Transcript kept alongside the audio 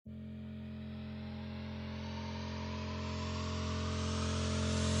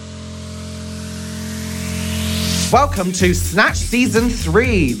Welcome to Snatch Season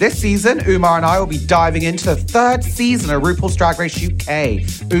 3. This season, Umar and I will be diving into the third season of RuPaul's Drag Race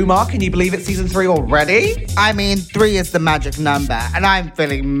UK. Umar, can you believe it's Season 3 already? I mean, 3 is the magic number, and I'm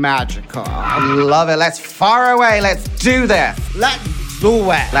feeling magical. I love it. Let's fire away. Let's do this. Let's do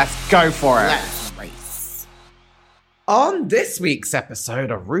it. Let's go for it. Let's race. On this week's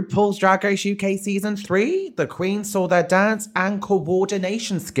episode of RuPaul's Drag Race UK Season 3, the queens saw their dance and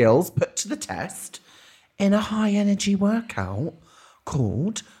coordination skills put to the test in a high-energy workout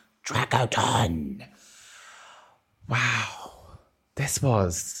called Dragoton. Wow. This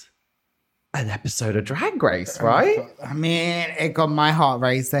was an episode of Drag Race, right? I mean, it got my heart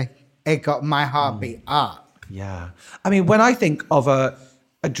racing. It got my heartbeat up. Yeah. I mean, when I think of a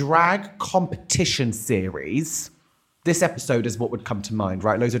drag competition series, this episode is what would come to mind,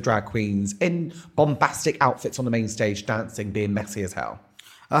 right? Loads of drag queens in bombastic outfits on the main stage dancing, being messy as hell.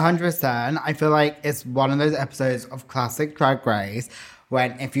 100%. I feel like it's one of those episodes of classic Drag Race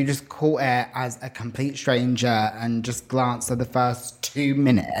when if you just caught it as a complete stranger and just glanced at the first 2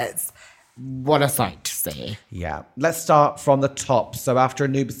 minutes, what a sight to see. Yeah. Let's start from the top. So after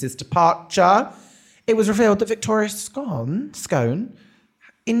Anubis' departure, it was revealed that Victoria Scone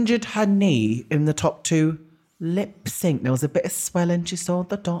injured her knee in the top 2 lip sync. There was a bit of swelling. She saw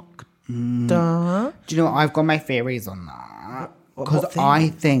the doctor. Do you know what? I've got my theories on that. Because I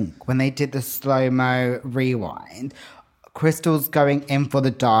think when they did the slow-mo rewind, Crystal's going in for the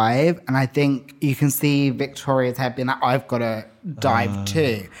dive, and I think you can see Victoria's head being like, I've got to dive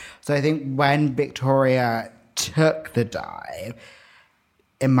too. So I think when Victoria took the dive,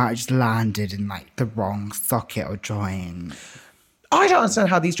 it might have just landed in like the wrong socket or joint. I don't understand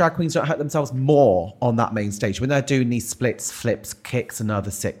how these drag queens don't hurt themselves more on that main stage when they're doing these splits, flips, kicks, and other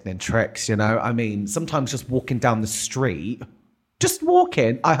sickening tricks, you know? I mean, sometimes just walking down the street... Just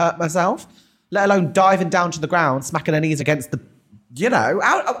walking, I hurt myself, let alone diving down to the ground, smacking her knees against the, you know,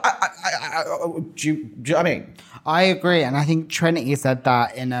 do you know what I mean? I agree. And I think Trinity said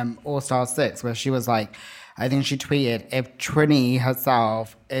that in All Star 6, where she was like, I think she tweeted, if Trinity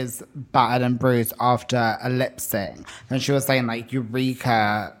herself is battered and bruised after a lip sync, then she was saying like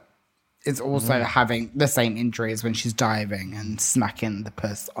Eureka is also having the same injuries when she's diving and smacking the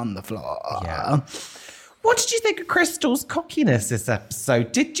puss on the floor. Yeah. What did you think of Crystal's cockiness this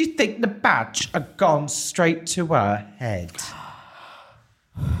episode? Did you think the badge had gone straight to her head?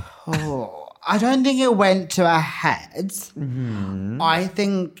 I don't think it went to her head. Mm-hmm. I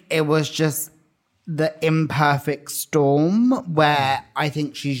think it was just the imperfect storm where I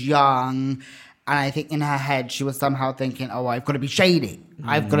think she's young and I think in her head she was somehow thinking, oh, I've got to be shady.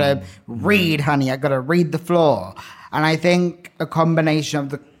 I've got to read, honey. I've got to read the floor. And I think a combination of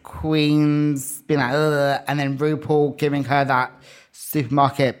the queens being like, ugh, and then RuPaul giving her that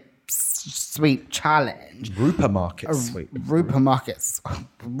supermarket sweep challenge. Rupert Market sweep. Rupert Market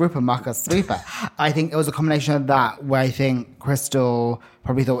sweeper. I think it was a combination of that where I think Crystal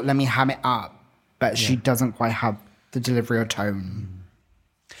probably thought, let me ham it up, but she doesn't quite have the delivery or tone.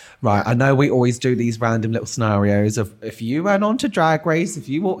 Right, I know we always do these random little scenarios of if you went on to Drag Race, if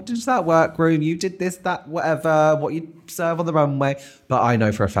you walked into that workroom, you did this, that, whatever, what you serve on the runway. But I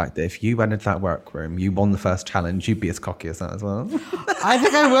know for a fact that if you went into that workroom, you won the first challenge, you'd be as cocky as that as well. I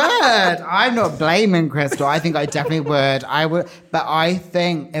think I would. I'm not blaming Crystal. I think I definitely would. I would. But I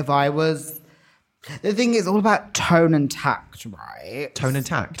think if I was... The thing is all about tone and tact, right? Tone and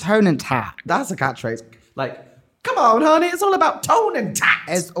tact? Tone and tact. That's a catchphrase. Like... Come on, honey, it's all about tone and tact.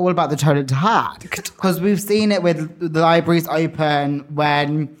 It's all about the tone and tact. Because we've seen it with the libraries open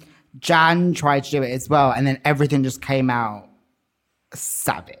when Jan tried to do it as well, and then everything just came out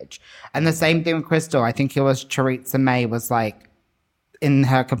savage. And the same thing with Crystal. I think it was Teresa May was like, in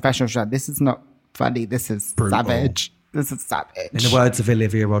her confessional show, this is not funny, this is brutal. Savage. This is savage. In the words of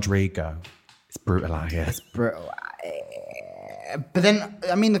Olivia Rodrigo, it's brutal out here. It's brutal out here. But then,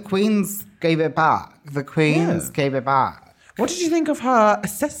 I mean, the queens gave it back. The queens gave it back. What did you think of her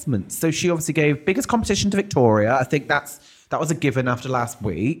assessment? So she obviously gave biggest competition to Victoria. I think that was a given after last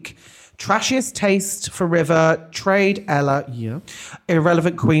week. Trashiest taste for River, Trade Ella,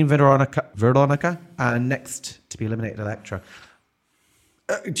 irrelevant queen Veronica, and next to be eliminated Electra.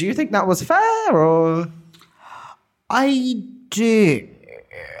 Do you think that was fair or? I do.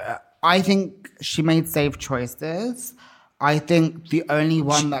 I think she made safe choices. I think the only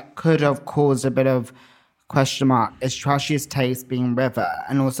one that could have caused a bit of question mark is Trashiest taste being River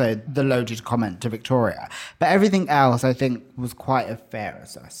and also the loaded comment to Victoria. But everything else, I think, was quite a fair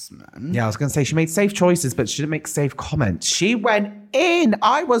assessment. Yeah, I was going to say she made safe choices, but she didn't make safe comments. She went in.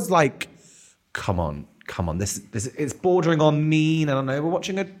 I was like, come on. This it's bordering on mean. I don't know. We're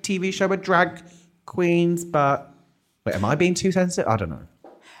watching a TV show with drag queens, but Wait, am I being too sensitive? I don't know.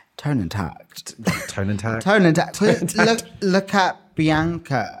 Tone and tact. Tone and tact. Tone and tact. Look at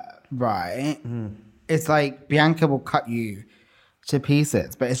Bianca, right? It's like Bianca will cut you to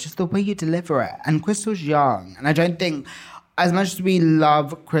pieces, but it's just the way you deliver it. And Crystal's young, and I don't think, as much as we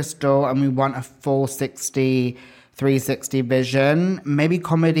love Crystal and we want a full 360 vision, maybe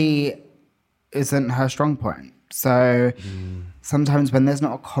comedy isn't her strong point. So sometimes when there's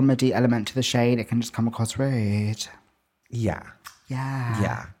not a comedy element to the shade, it can just come across rude. Yeah.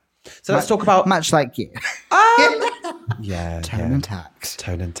 Yeah. So let's talk about... Much like you. Yeah. Tone and tact.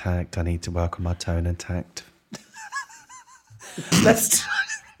 Tone and tact. I need to work on my tone and tact. Let's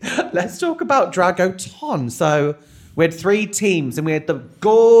talk about Dragoton. So we had 3 teams, and we had the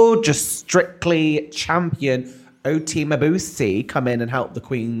gorgeous Strictly champion Oti Mabuse come in and help the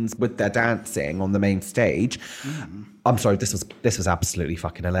queens with their dancing on the main stage. I'm sorry, this was absolutely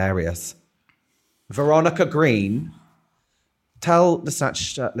fucking hilarious. Veronica Green, tell the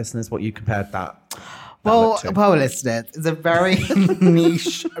Snatch listeners what you compared that Well, look to. listeners, it's a very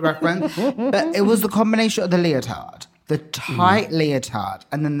niche reference, but it was the combination of the leotard, the tight leotard,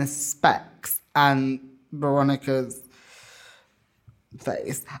 and then the specs and Veronica's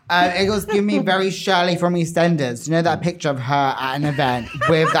face. It was giving me very Shirley from EastEnders. You know that picture of her at an event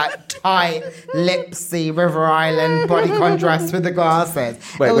with that tight, lipsy River Island body contrast with the glasses.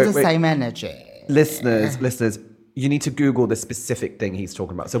 It was the same energy. Listeners, you need to Google the specific thing he's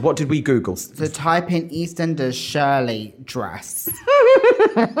talking about. So what did we Google? So type in EastEnders Shirley dress.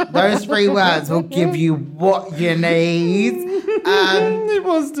 Those 3 words will give you what you need. It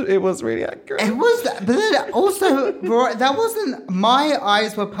was really accurate. It was, but then also, that wasn't, my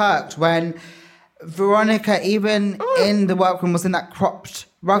eyes were perked when Veronica, even in the workroom, was in that cropped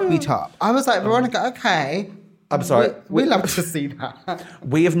rugby top. I was like, Veronica, okay. I'm sorry. We love to see that.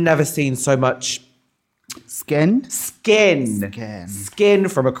 We have never seen so much Skin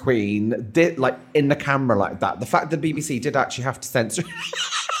from a queen, like in the camera like that. The fact that BBC did actually have to censor.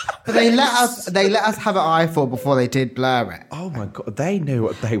 But they let us have an eyeful before they did blur it. Oh my God, they knew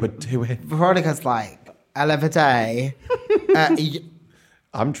what they were doing. Veronica's like, Ella Vidae.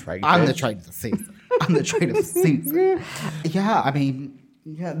 I'm trained. I'm the trade of the season. Yeah, I mean,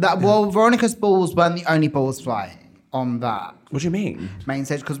 Veronica's balls weren't the only balls flying on that. What do you mean? Main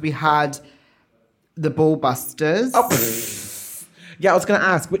stage, because we had the Ball Busters. Oh, yeah, I was going to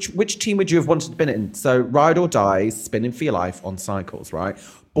ask, which team would you have wanted to be in? So Ride or Die, spinning for your life on cycles, right?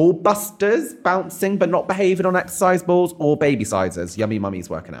 Ball Busters, bouncing but not behaving on exercise balls, or Baby Sizers, Yummy Mummy's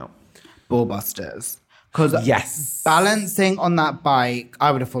working out? Ball Busters. Because yes, balancing on that bike,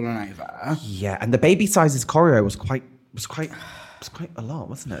 I would have fallen over. Yeah, and the Baby Sizes choreo was quite a lot,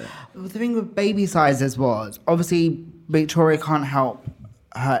 wasn't it? The thing with Baby Sizes was, obviously, Victoria can't help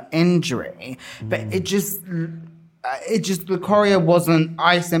her injury, but it just the choreo wasn't.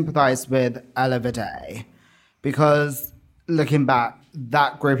 I sympathized with Ella Vidae because looking back,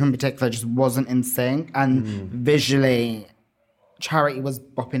 that group in particular just wasn't in sync, and visually, Charity was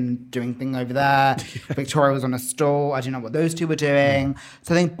bopping, doing thing over there. Victoria was on a stool. I don't know what those 2 were doing.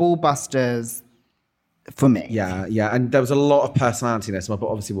 So I think Ball Busters for me. Yeah, and there was a lot of personality in this one, but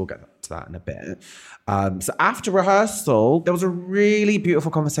obviously we'll get to that in a bit. So after rehearsal, there was a really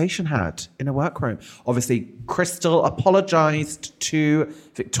beautiful conversation had in a workroom. Obviously, Crystal apologised to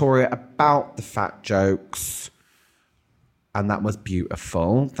Victoria about the fat jokes, and that was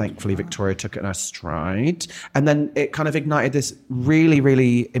beautiful. Thankfully, Victoria took it in her stride. And then it kind of ignited this really,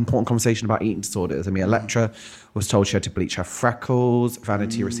 really important conversation about eating disorders. I mean, Electra was told she had to bleach her freckles.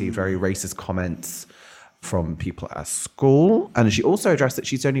 Vanity received very racist comments from people at her school. And she also addressed that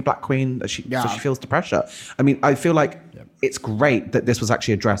she's the only black queen, so she feels the pressure. I mean, I feel like it's great that this was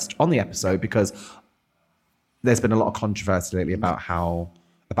actually addressed on the episode, because there's been a lot of controversy lately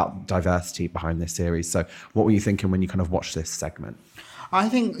about diversity behind this series. So what were you thinking when you kind of watched this segment? I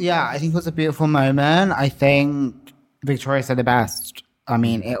think it was a beautiful moment. I think Victoria said the best. I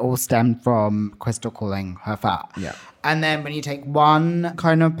mean, it all stemmed from Crystal calling her fat. Yeah. And then when you take one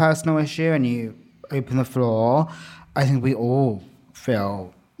kind of personal issue and you open the floor, I think we all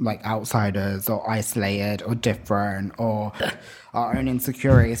feel like outsiders or isolated or different or our own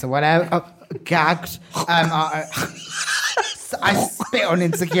insecurities or whatever. Gagged. I spit on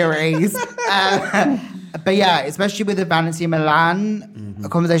insecurities. But yeah, especially with the Vanity Milan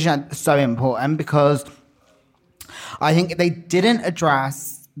conversation, that's so important, because I think if they didn't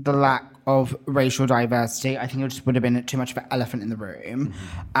address the lack of racial diversity, I think it just would have been too much of an elephant in the room.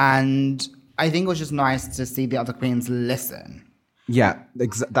 And I think it was just nice to see the other queens listen. Yeah,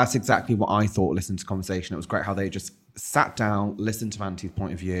 that's exactly what I thought, listening to conversation. It was great how they just sat down, listened to Vanity's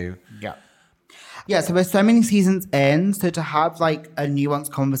point of view. Yeah. Yeah, so we're so many seasons in. So to have like a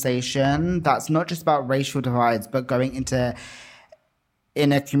nuanced conversation that's not just about racial divides, but going into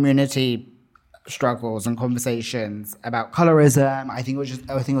inner community struggles and conversations about colorism, I think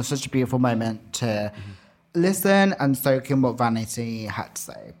it was such a beautiful moment to listen and soak in what Vanity had to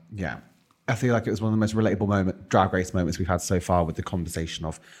say. Yeah. I feel like it was one of the most relatable drag race moments we've had so far, with the conversation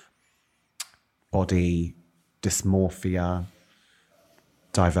of body, dysmorphia,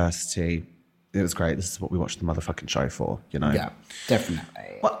 diversity. It was great. This is what we watched the motherfucking show for, you know? Yeah,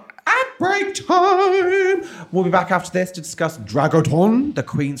 definitely. Well, at break time, we'll be back after this to discuss Dragathon, the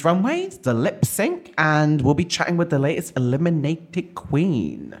Queen's Runways, the lip sync, and we'll be chatting with the latest eliminated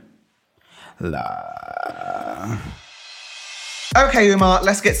queen. Okay, Umar,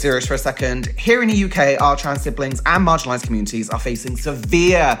 let's get serious for a second. Here in the UK, our trans siblings and marginalised communities are facing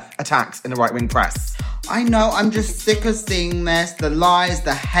severe attacks in the right-wing press. I know, I'm just sick of seeing this. The lies,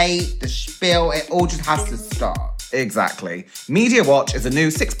 the hate, the spiel, it all just has to stop. Exactly. Media Watch is a new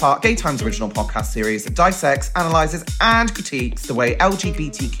 6-part Gay Times original podcast series that dissects, analyses and critiques the way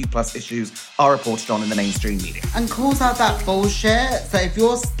LGBTQ+ issues are reported on in the mainstream media. And calls out that bullshit. So if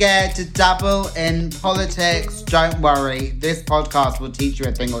you're scared to dabble in politics, don't worry. This podcast will teach you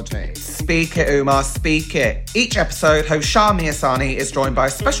a thing or two. Speak it, Umar, speak it. Each episode, host Shah Miasani is joined by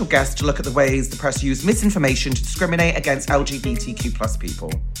a special guest to look at the ways the press use misinformation to discriminate against LGBTQ+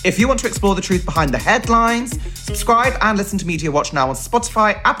 people. If you want to explore the truth behind the headlines, subscribe and listen to Media Watch now on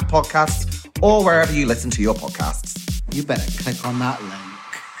Spotify, Apple Podcasts, or wherever you listen to your podcasts. You better click on that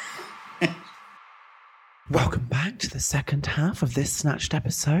link. Welcome back to the second half of this snatched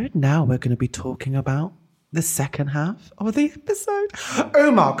episode. Now we're going to be talking about the second half of the episode.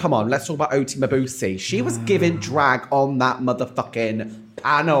 Umar, come on, let's talk about Oti Mabuse. She was giving drag on that motherfucking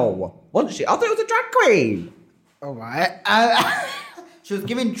panel, wasn't she? I thought it was a drag queen. All right. She was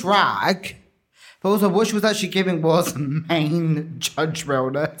giving drag, but also what she was actually giving was main judge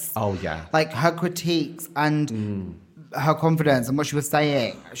realness. Oh, yeah. Like her critiques and her confidence and what she was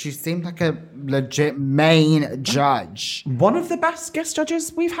saying. She seemed like a legit main judge. One of the best guest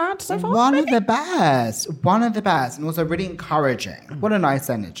judges we've had so far. One of the best. And also really encouraging. What a nice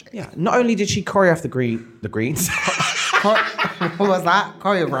energy. Yeah. Not only did she choreograph the greens. What was that?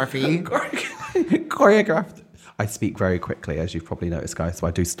 Choreography. Choreographed. I speak very quickly, as you've probably noticed, guys, so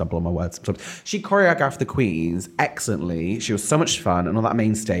I do stumble on my words sometimes. She choreographed the queens excellently. She was so much fun. And on that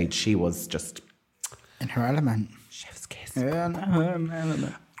main stage, she was just... in her element. Chef's kiss. In her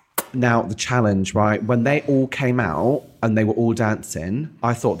element. Now, the challenge, right? When they all came out and they were all dancing,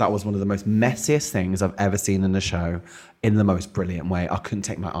 I thought that was one of the most messiest things I've ever seen in the show, in the most brilliant way. I couldn't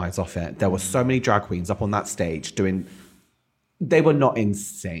take my eyes off it. There were so many drag queens up on that stage doing... They were not in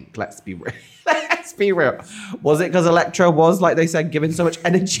sync, let's be real. Let's be real. Was it because Elektra was, like they said, giving so much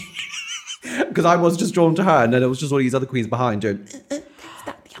energy? Because I was just drawn to her, and then it was just all these other queens behind doing...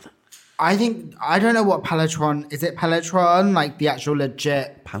 I don't know what Peloton, is it Peloton? Like the actual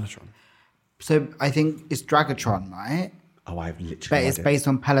legit... Peloton. So I think it's Dragatron, right? Oh, I've literally... But it's based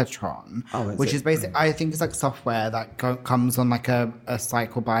on Peloton, which is basically, I think it's like software that comes on like a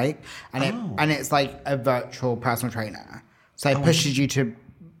cycle bike, and it's like a virtual personal trainer. So it pushes you to...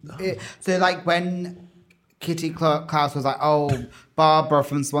 So like when Kitty Klaus was like, oh, Barbara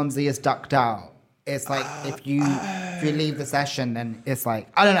from Swansea is ducked out. It's like if you leave the session, then it's like,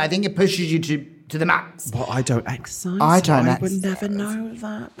 I don't know, I think it pushes you to the max. Well, I don't exercise. I don't I would never know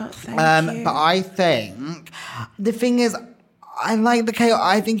that, but thank you. But I think, the thing is, I like the chaos.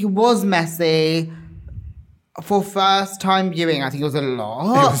 I think it was messy. For first time viewing, I think it was a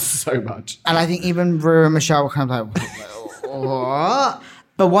lot. It was so much. And I think even Rue and Michelle were kind of like, what?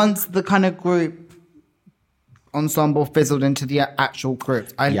 But once the kind of group ensemble fizzled into the actual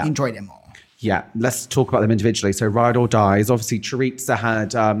group, I enjoyed it more. Yeah, let's talk about them individually. So Ride or Dies, obviously Teresa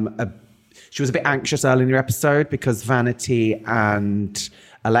had she was a bit anxious early in the episode because Vanity and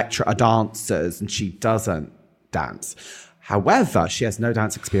Elektra are dancers and she doesn't dance. However, she has no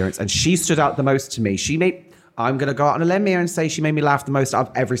dance experience and she stood out the most to me. I'm going to go out on a limb here and say she made me laugh the most out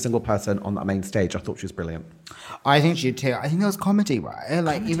of every single person on that main stage. I thought she was brilliant. I think she did too. I think there was comedy, right?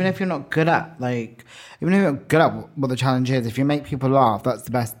 Like, even if you're not good at, what the challenge is, if you make people laugh, that's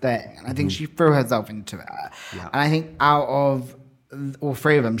the best thing. And I think she threw herself into it. Yeah. And I think out of all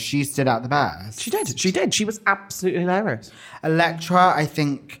three of them, she stood out the best. She did. She was absolutely hilarious. Elektra, I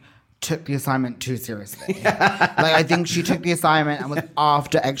think, took the assignment too seriously. I think she took the assignment and was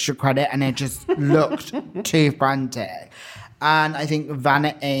after extra credit and it just looked too frantic. And I think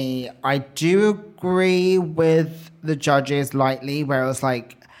Vanity, I do agree with the judges lightly, where it was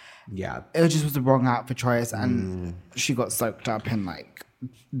like, it just was the wrong outfit choice and she got soaked up in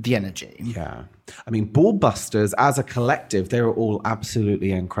the energy. Yeah. I mean, Ballbusters as a collective, they were all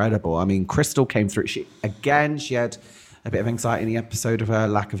absolutely incredible. I mean, Crystal came through. She had a bit of anxiety in the episode of her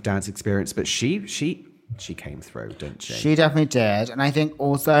lack of dance experience, but she came through, didn't she? She definitely did. And I think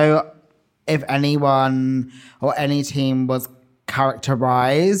also if anyone or any team was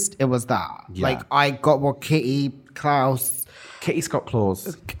characterized, it was that. Yeah. Like I got what Kitty Scott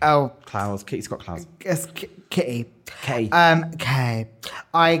Claus. Oh, Kitty Scott Claus. it's Kitty. Kay. Kay.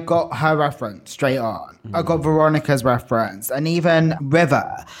 I got her reference straight on. I got Veronica's reference. And even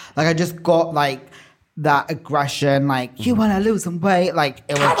River. Like I just got like that aggression, like, you want to lose some weight. Like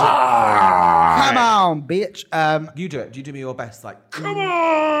it was come on, bitch. You do it. You do me your best, like, Come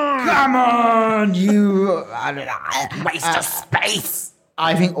on, you waste of space.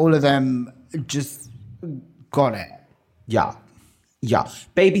 I think all of them just got it. Yeah.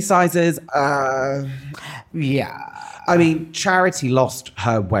 Baby sizes. Yeah. I mean, Charity lost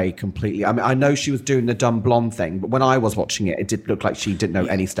her way completely. I mean, I know she was doing the dumb blonde thing, but when I was watching it, it did look like she didn't know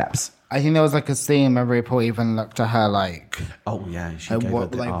any steps. I think there was like a scene where RuPaul even looked at her like, oh yeah, she gave her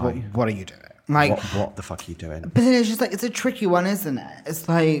the eye. What are you doing? Like, what the fuck are you doing? But then it's just like, it's a tricky one, isn't it? It's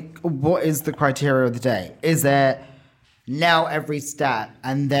like, what is the criteria of the day? Is it nail every step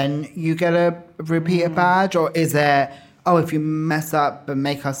and then you get a repeater badge? Or is it, oh, if you mess up and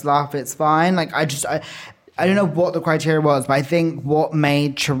make us laugh, it's fine? Like, I don't know what the criteria was, but I think what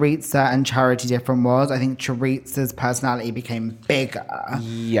made Choriza and Charity different was, I think Choriza's personality became bigger.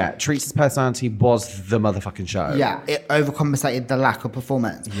 Yeah, Choriza's personality was the motherfucking show. Yeah, it overcompensated the lack of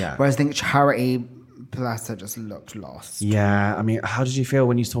performance. Yeah. Whereas I think Charity, bless her, just looked lost. Yeah, I mean, how did you feel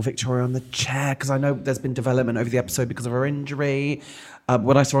when you saw Victoria on the chair? Because I know there's been development over the episode because of her injury.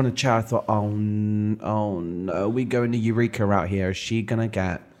 When I saw her on the chair, I thought, oh no, we going to Eureka out here. Is she going to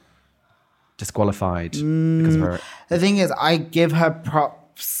get disqualified because of her? The thing is, I give her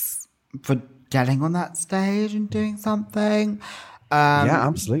props for getting on that stage and doing something. Yeah,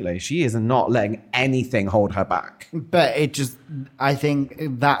 absolutely. She is not letting anything hold her back. But it just, I think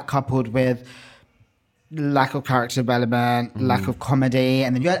that coupled with lack of character development, lack of comedy,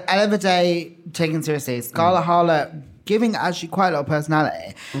 and then you had Ella Day taken seriously, Scarlett Harlot giving actually quite a lot of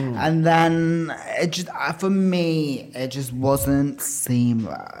personality. And then it just, for me, it just wasn't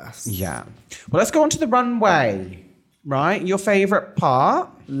seamless. Yeah. Well, let's go on to the runway, right? Your favourite part?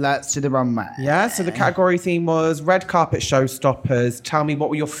 Let's do the runway. Yeah, so the category theme was red carpet showstoppers. Tell me, what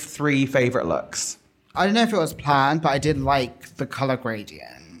were your 3 favourite looks? I don't know if it was planned, but I did like the colour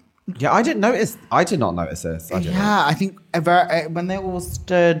gradient. Yeah, I did not notice this. I think when they all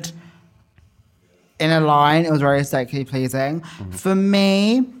stood in a line, it was very aesthetically pleasing. For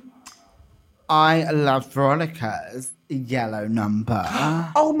me, I loved Veronica's yellow number.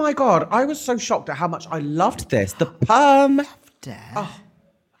 Oh my God, I was so shocked at how much I loved this. The perm.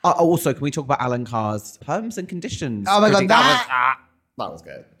 Also, can we talk about Alan Carr's perms and conditions? Oh my God, that was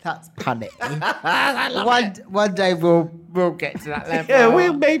good. That's punny. one day we'll get to that level. Yeah,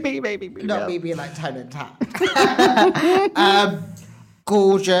 we'll maybe. Not me being like Tone and Tap.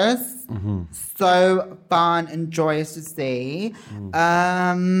 Gorgeous. So fun and joyous to see.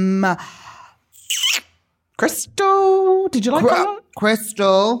 Crystal, did you like that?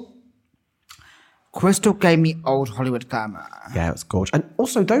 Crystal gave me old Hollywood glamour. Yeah, it was gorgeous. And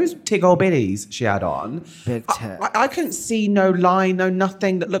also those tig old biddies she had on. Big tip. I couldn't see no line, no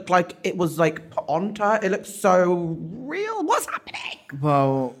nothing that looked like it was like put onto her. It looked so real. What's happening?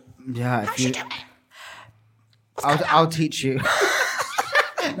 Well, yeah. How's she doing? I'll teach you.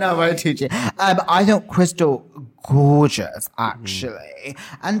 No, I won't teach you. I think Crystal gorgeous, actually.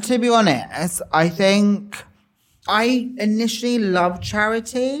 And to be honest, I think I initially loved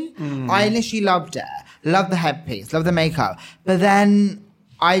Charity. I initially loved it. Loved the headpiece, loved the makeup. But then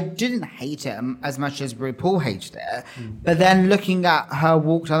I didn't hate it as much as RuPaul hated it. But then looking at her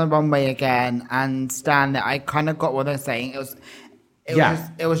walk down the runway again and stand there, I kind of got what they're saying.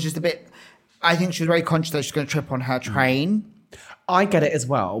 It was just a bit... I think she was very conscious that she's going to trip on her train. I get it as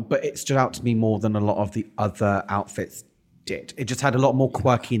well, but it stood out to me more than a lot of the other outfits did. It just had a lot more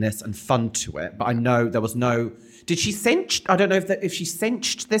quirkiness and fun to it. But I know there was no... Did she cinch? I don't know if she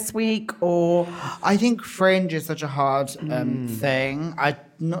cinched this week or... I think fringe is such a hard thing. I'm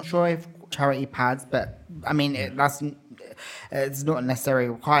not sure if Charity pads, but I mean, it's not a necessary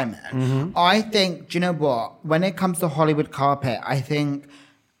requirement. I think, do you know what? When it comes to Hollywood carpet, I think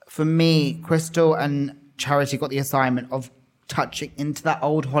for me, Crystal and Charity got the assignment of touching into that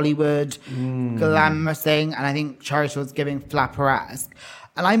old Hollywood glamorous thing, and I think Charity was giving flapper-esque.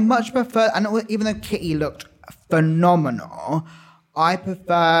 And I much prefer, and even though Kitty looked phenomenal, I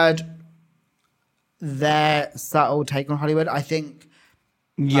preferred their subtle take on Hollywood. I think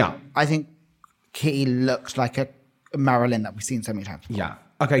Yeah. I think Kitty looked like a Marilyn that we've seen so many times before. Yeah.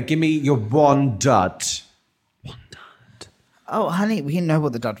 Okay, give me your one dud. Oh, honey, we know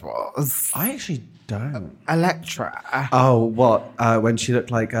what the dud was. I actually don't. Electra. Oh, what? When she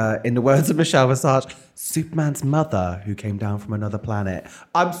looked like, in the words of Michelle Visage, Superman's mother who came down from another planet.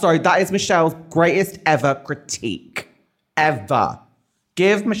 I'm sorry, that is Michelle's greatest ever critique. Ever.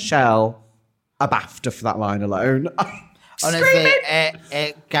 Give Michelle a BAFTA for that line alone. Honestly,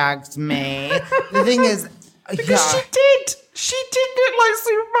 it gags me. The thing is... Because she did. She did look like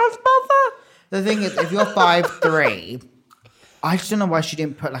Superman's mother. The thing is, if you're 5'3", I just don't know why she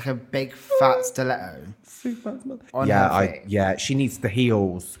didn't put like a big fat stiletto Superman's mother. on her feet. She needs the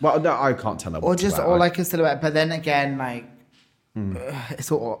heels. Well, no, I can't tell her what to wear. Or like a silhouette. But then again, like,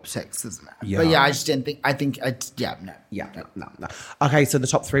 it's all optics, isn't it? Yeah. But yeah, I just didn't think, no. Yeah, no. Okay, so the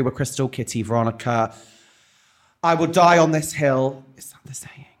top three were Crystal, Kitty, Veronica. I will die on this hill. Is that the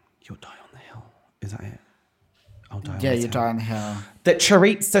saying? You'll die on the hill. Is that it? I'll die on this Yeah, you hill. die on the hill. That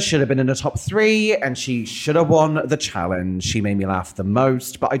Charitza should have been in the top three and she should have won the challenge. She made me laugh the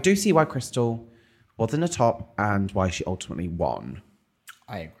most. But I do see why Crystal was in the top and why she ultimately won.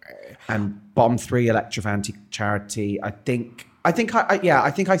 I agree. And bottom three, Electra, Vanity, Charity. I think I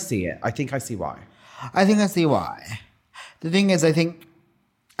see it. I think I see why. I think I see why. The thing is, I think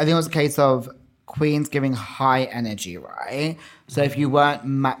it was a case of Queens giving high energy, right? So if you weren't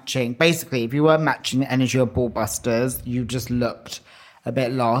matching the energy of Ballbusters, you just looked a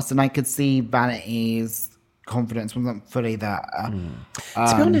bit lost. And I could see Vanity's confidence wasn't fully there.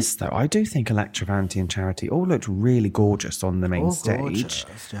 To be honest, though, I do think Electra, Vanity and Charity all looked really gorgeous on the main stage.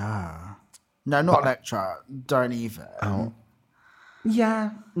 Gorgeous, yeah. No, not Electra. Don't even. Oh. Yeah.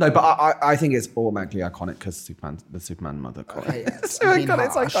 No, but I think it's automatically iconic because the Superman mother call it. It's so iconic.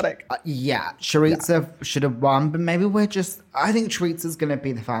 It's iconic. Yeah, Charitza should have won, but maybe I think Charitza's going to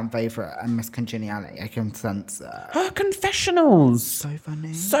be the fan favourite and Miss Congeniality. I can sense it. Her confessionals. So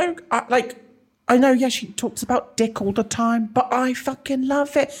funny. So, I know, yeah, she talks about dick all the time, but I fucking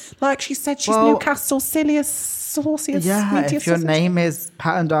love it. Like she said, she's Newcastle's silliest, sauciest, sweetest if your sausage. name is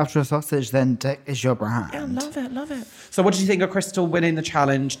patterned after a sausage, then dick is your brand. Yeah, love it. So what did you think of Crystal winning the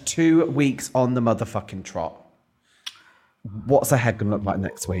challenge 2 weeks on the motherfucking trot? What's her head going to look like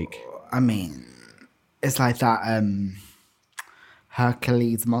next week? I mean, it's like that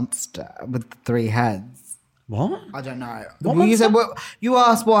Hercules monster with the 3 heads. What? I don't know. What You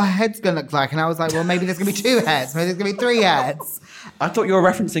asked what her head's going to look like, and I was like, well, maybe there's going to be 2 heads. Maybe there's going to be 3 heads. I thought you were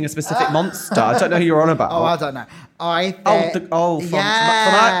referencing a specific monster. I don't know who you're on about. Oh, I don't know. From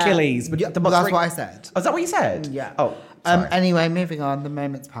Hercules. But that's what I said. Oh, is that what you said? Yeah. Oh, sorry. Anyway, moving on. The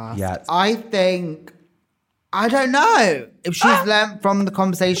moment's passed. Yeah. I don't know if she's learned from the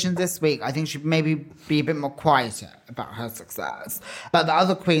conversations this week. I think she'd maybe be a bit more quieter about her success. But the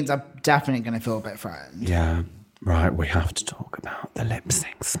other queens are definitely going to feel a bit threatened. Yeah. Right, we have to talk about the lip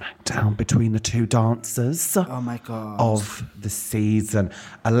sync smackdown between the 2 dancers. Oh my God. Of the season.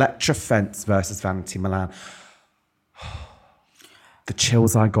 Electra Fence versus Vanity Milan. The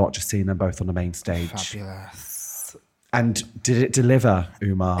chills I got just seeing them both on the main stage. Fabulous. And did it deliver,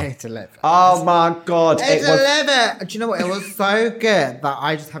 Umar? It delivered. Oh my God. It delivered. Do you know what? It was so good that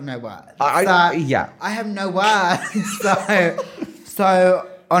I just have no words. I have no words. so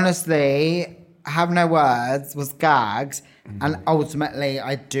honestly, have no words was gagged. And ultimately,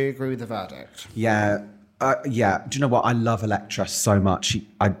 I do agree with the verdict. Yeah. Do you know what? I love Electra so much.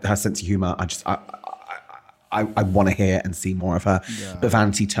 Her sense of humour, I want to hear and see more of her. Yeah. But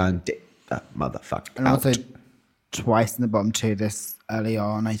Vanity turned that motherfucker and out. Also, twice in the bottom 2 this early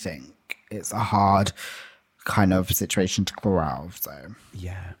on, I think it's a hard kind of situation to claw out of. So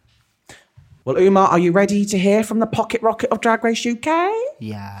yeah. Well, Umar, are you ready to hear from the pocket rocket of Drag Race UK?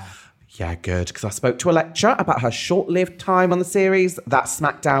 Yeah. Yeah, good, because I spoke to Electra about her short-lived time on the series, that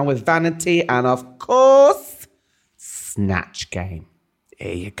SmackDown with Vanity, and of course, Snatch Game.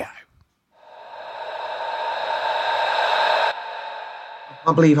 Here you go. I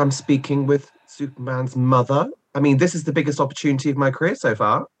can't believe I'm speaking with Superman's mother. I mean, this is the biggest opportunity of my career so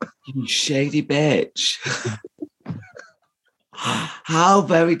far. You shady bitch. How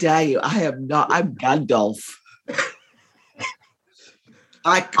very dare you? I am not. I'm Gandalf.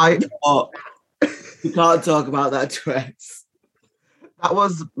 I can't talk about that dress. That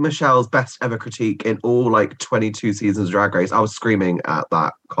was Michelle's best ever critique in all 22 seasons of Drag Race. I was screaming at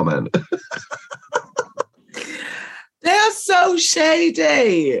that comment. They are so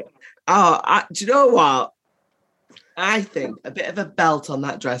shady. Oh, do you know what? I think a bit of a belt on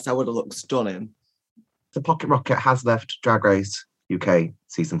that dress, I would have looked stunning. The Pocket Rocket has left Drag Race UK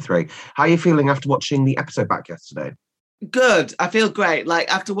season 3. How are you feeling after watching the episode back yesterday? Good. I feel great.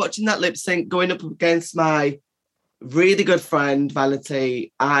 Like after watching that lip sync, going up against my really good friend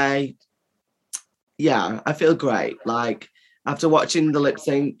Vanity, I feel great. Like after watching the lip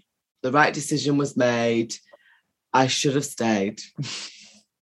sync, the right decision was made. I should have stayed.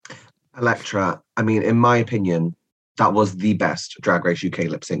 Electra, I mean, in my opinion, that was the best Drag Race UK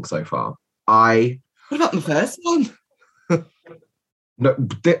lip sync so far. What about the first one? No,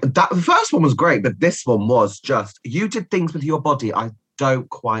 the first one was great, but this one was just, you did things with your body I don't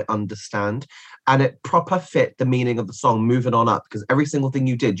quite understand. And it proper fit the meaning of the song, Moving On Up, because every single thing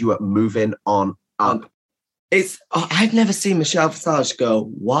you did, you were moving on up. I've never seen Michelle Visage go,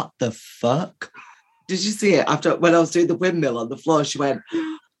 what the fuck? Did you see it? When I was doing the windmill on the floor, she went,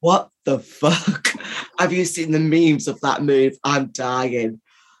 what the fuck? Have you seen the memes of that move? I'm dying.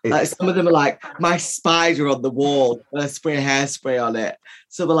 Like some of them are like, my spider on the wall, and I spray hairspray on it.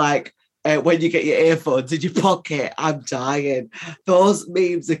 Some are like, when you get your earphones in your pocket, I'm dying. Those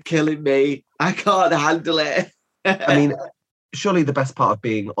memes are killing me. I can't handle it. I mean, surely the best part of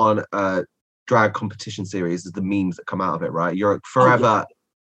being on a drag competition series is the memes that come out of it, right? You're forever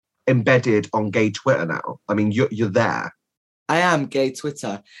embedded on gay Twitter now. I mean, you're there. I am gay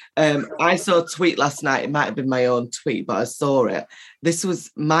Twitter. I saw a tweet last night. It might have been my own tweet, but I saw it.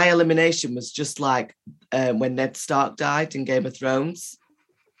 My elimination was just like when Ned Stark died in Game of Thrones.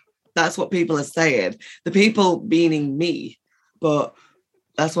 That's what people are saying. The people meaning me, but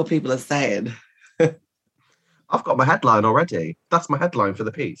that's what people are saying. I've got my headline already. That's my headline for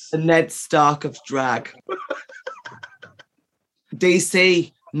the piece. The Ned Stark of drag.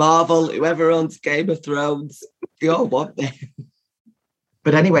 DC, Marvel, whoever owns Game of Thrones, they all want me.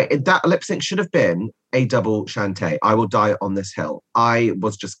 But anyway, that lip sync should have been a double Shantae. I will die on this hill. I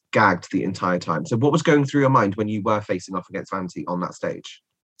was just gagged the entire time. So what was going through your mind when you were facing off against Vanity on that stage?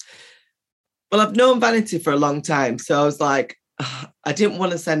 Well, I've known Vanity for a long time. So I was like, I didn't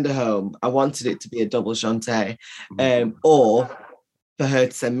want to send her home. I wanted it to be a double Shantae, or for her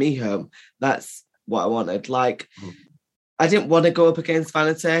to send me home. That's what I wanted. Like, I didn't want to go up against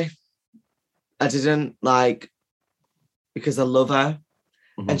Vanity. I didn't, because I love her.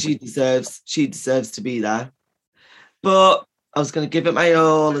 And she deserves to be there. But I was going to give it my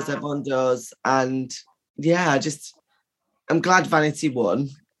all, as everyone does. And yeah, I'm glad Vanity won.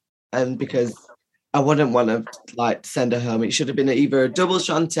 And because I wouldn't want to send her home. It should have been either a double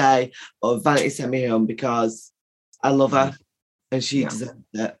Shantae or Vanity send me home, because I love her and she deserves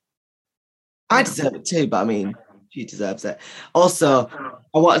it. I deserve it too, but I mean, she deserves it. Also,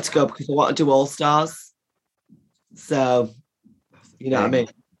 I wanted to go because I want to do All Stars. So, you know what I mean?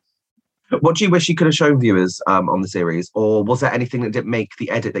 What do you wish you could have shown viewers on the series? Or was there anything that didn't make the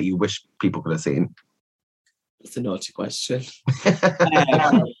edit that you wish people could have seen? It's a naughty question.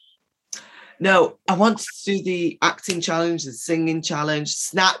 No, I want to do the acting challenge, the singing challenge,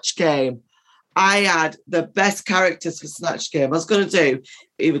 Snatch Game. I had the best characters for Snatch Game. I was going to do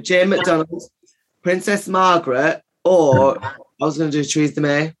either Jane McDonald, Princess Margaret, or I was going to do Theresa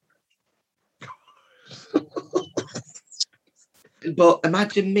May. But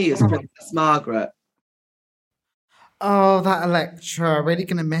imagine me as Princess Margaret. Oh, that Electra. Really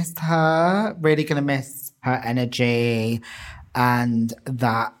going to miss her. Really going to miss her energy and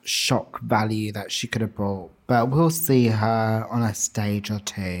that shock value that she could have brought. But we'll see her on a stage or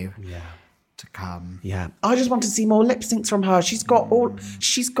two to come. Yeah. I just want to see more lip syncs from her. She's got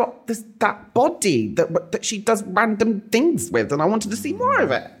that body that she does random things with, and I wanted to see more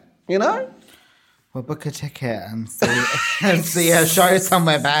of it, you know? We'll book a ticket and see her show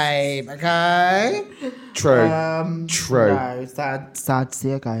somewhere, babe. Okay. True. True. No, sad to see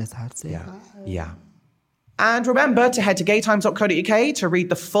her go. Sad to see her go. Yeah. And remember to head to gaytimes.co.uk to read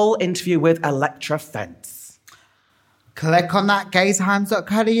the full interview with Electra Fence. Click on that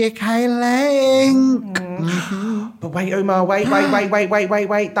gaytimes.co.uk link. Mm-hmm. But wait, Omar, wait.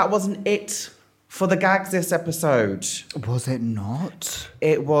 That wasn't it for the gags this episode. Was it not?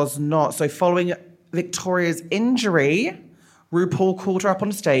 It was not. So following Victoria's injury, RuPaul called her up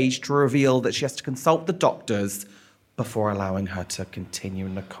on stage to reveal that she has to consult the doctors before allowing her to continue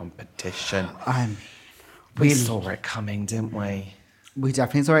in the competition. We saw it coming, didn't we? We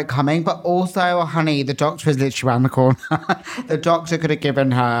definitely saw it coming, but also, honey, the doctor is literally around the corner. The doctor could have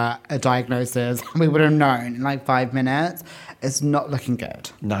given her a diagnosis. We would have known in 5 minutes. It's not looking good.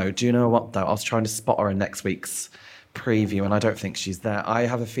 No, do you know what, though? I was trying to spot her in next week's preview, and I don't think she's there. I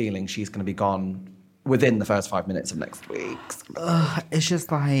have a feeling she's going to be gone within the first 5 minutes of next week. It's just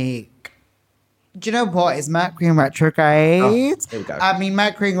do you know what? It's Mercury in retrograde. Oh, here we go. I mean,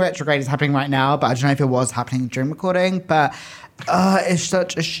 Mercury in retrograde is happening right now, but I don't know if it was happening during recording. But It's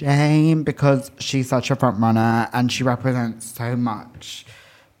such a shame because she's such a front runner and she represents so much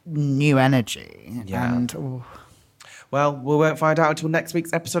new energy. Yeah. And Well, we won't find out until next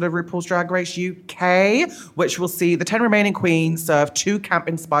week's episode of RuPaul's Drag Race UK, which will see the 10 remaining queens serve 2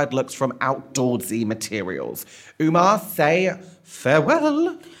 camp-inspired looks from outdoorsy materials. Umar, say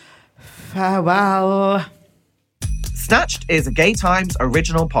farewell. farewell. Snatched is a Gay Times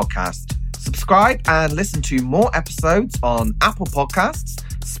original podcast. Subscribe and listen to more episodes on Apple Podcasts,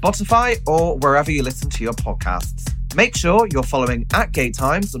 Spotify, or wherever you listen to your podcasts. Make sure you're following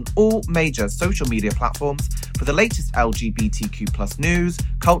 @GayTimes on all major social media platforms for the latest LGBTQ+ news,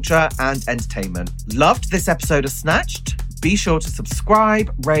 culture, and entertainment. Loved this episode of Snatched? Be sure to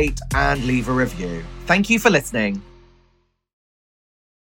subscribe, rate, and leave a review. Thank you for listening.